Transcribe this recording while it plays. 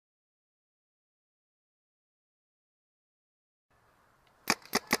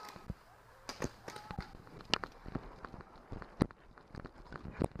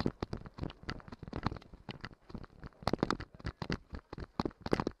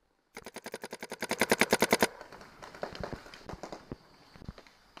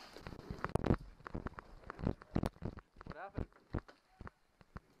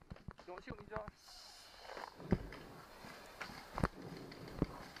Don't shoot me, Josh.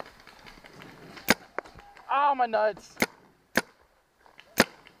 Oh, my nuts.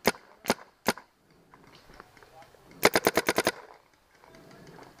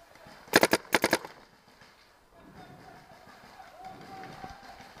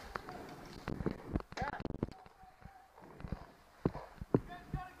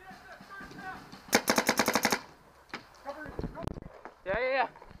 Yeah.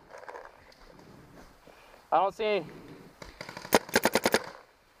 I don't see any.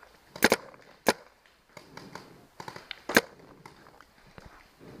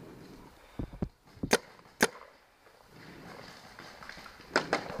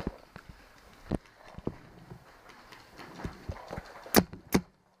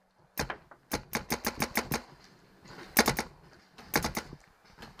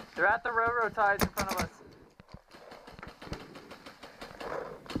 They're at the railroad ties in front of us.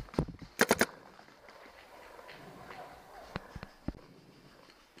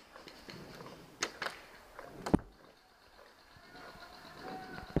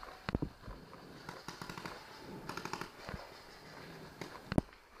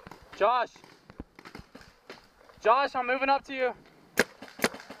 Josh, I'm moving up to you.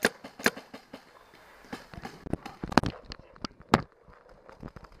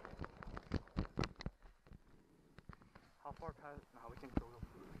 How far past? No, we can go.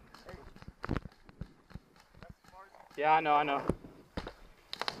 Hey. Yeah, I know.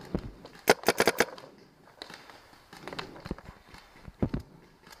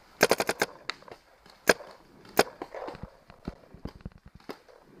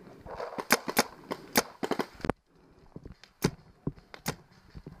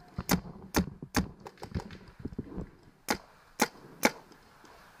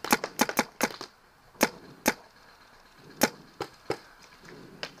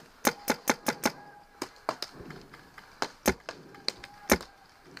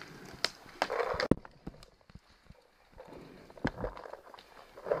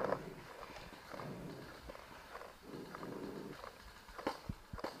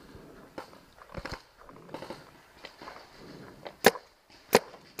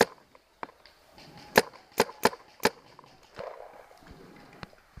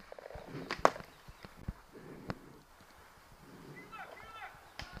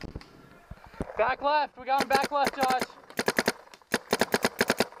 Back left. We got him back left, Josh.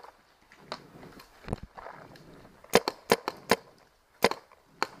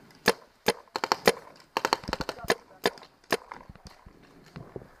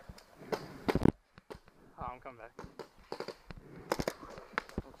 Oh, I'm coming back.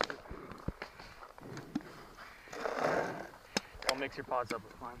 Don't mix your pods up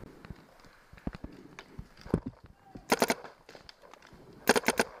with mine.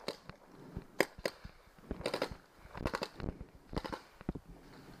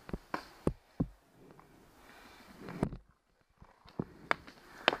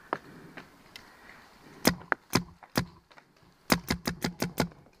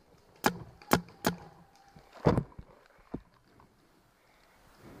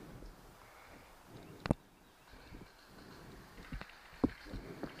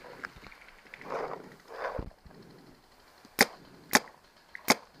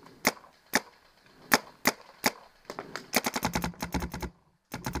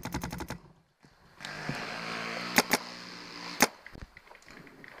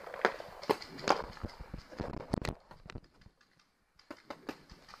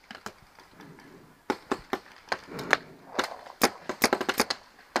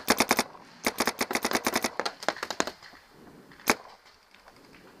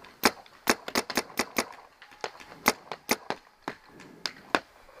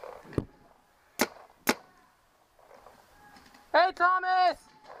 Hey, Thomas!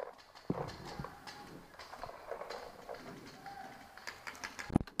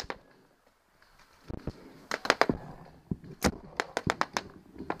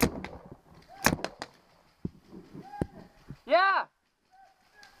 Yeah!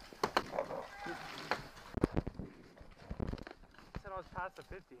 He said I was past the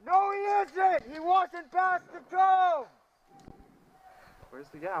 50. No, he isn't! He wasn't past the cone! Where's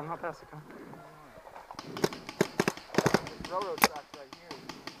the... Yeah, I'm not past the cone. Railroad tracks right here.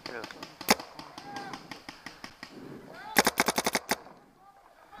 Yeah.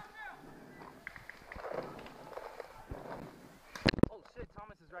 Oh shit,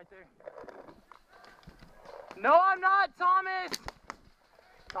 Thomas is right there. No, I'm not, Thomas!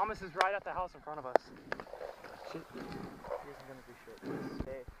 Thomas is right at the house in front of us. Shit. He isn't gonna be shit.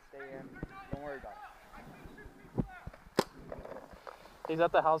 Stay in. Don't worry about it. He's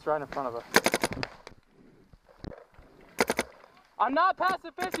at the house right in front of us. I'm not past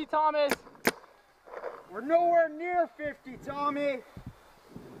the 50, Thomas. We're nowhere near 50, Tommy.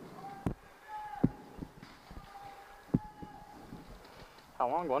 How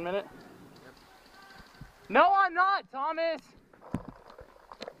long? 1 minute? Yep. No, I'm not, Thomas.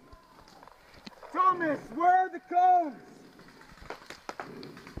 Thomas, where are the cones?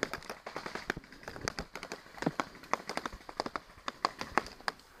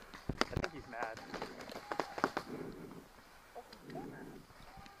 I think he's mad.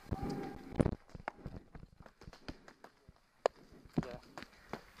 Yeah.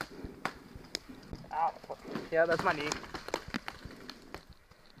 Ow. Yeah, that's my knee.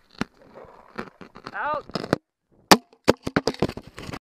 Out.